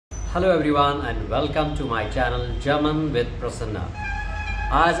Hello everyone and welcome to my channel German with Prasanna.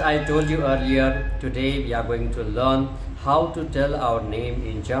 As I told you earlier, today we are going to learn how to tell our name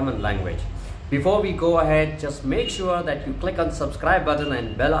in German language. Before we go ahead, just make sure that you click on subscribe button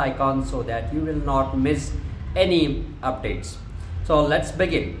and bell icon so that you will not miss any updates. So let's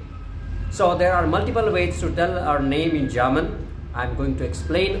begin. So there are multiple ways to tell our name in German. I'm going to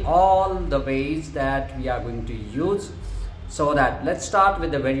explain all the ways that we are going to use. So that let's start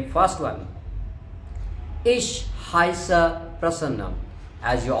with the very first one. Ich heiße Prasanna.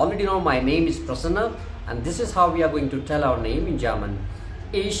 As you already know, my name is Prasanna, and this is how we are going to tell our name in German.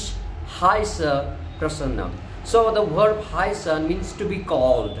 Ich heiße Prasanna. So the verb heißen means to be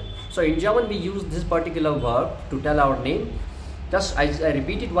called. So in German we use this particular verb to tell our name. Just I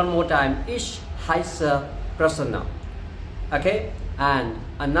repeat it one more time. Ich heiße Prasanna. Okay, and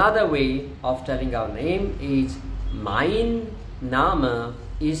another way of telling our name is Mein Name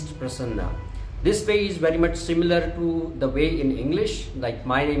ist Prasanna. This way is very much similar to the way in English, like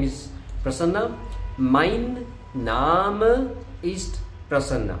my name is Prasanna. Mein Name ist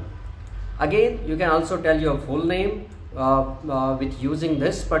Prasanna. Again, you can also tell your full name with using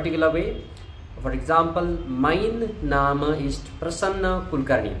this particular way. For example, Mein Name ist Prasanna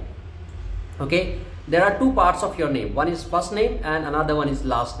Kulkarni. Okay, there are two parts of your name. One is first name and another one is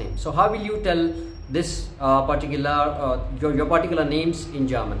last name. So how will you tell this your particular names in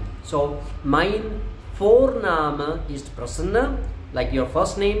German? So mein Vorname ist Prasanna, like your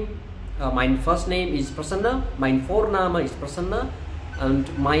first name. Mein first name is Prasanna, mein Vorname ist Prasanna, and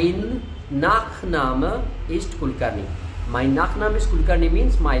mein Nachname ist Kulkarni. Mein Nachname ist Kulkarni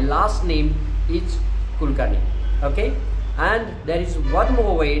means my last name is Kulkarni. Okay, and there is one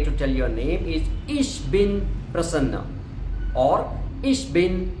more way to tell your name is Ich bin Prasanna or Ich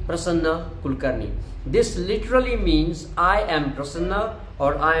bin Prasanna Kulkarni. This literally means I am Prasanna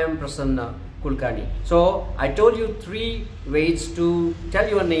or I am Prasanna Kulkarni. So I told you three ways to tell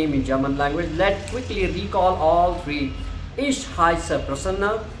your name in German language. Let's quickly recall all three. Ich heiße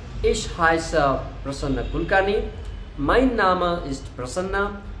Prasanna, ich heiße Prasanna Kulkarni, mein Name ist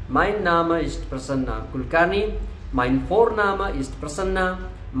Prasanna, mein Name ist Prasanna Kulkarni, mein Vorname ist Prasanna,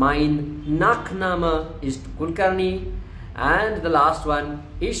 mein Nachname ist Kulkarni, and the last one,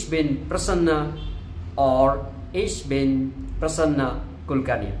 Ich bin Prasanna or Ich bin Prasanna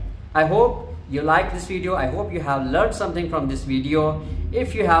Kulkarni. I hope you like this video. I hope you have learned something from this video.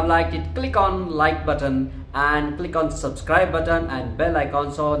 If you have liked it, click on like button and click on subscribe button and bell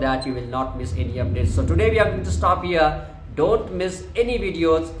icon so that you will not miss any updates. So today we are going to stop here. Don't miss any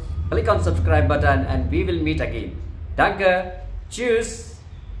videos. Click on subscribe button and we will meet again. Danke. Tschüss.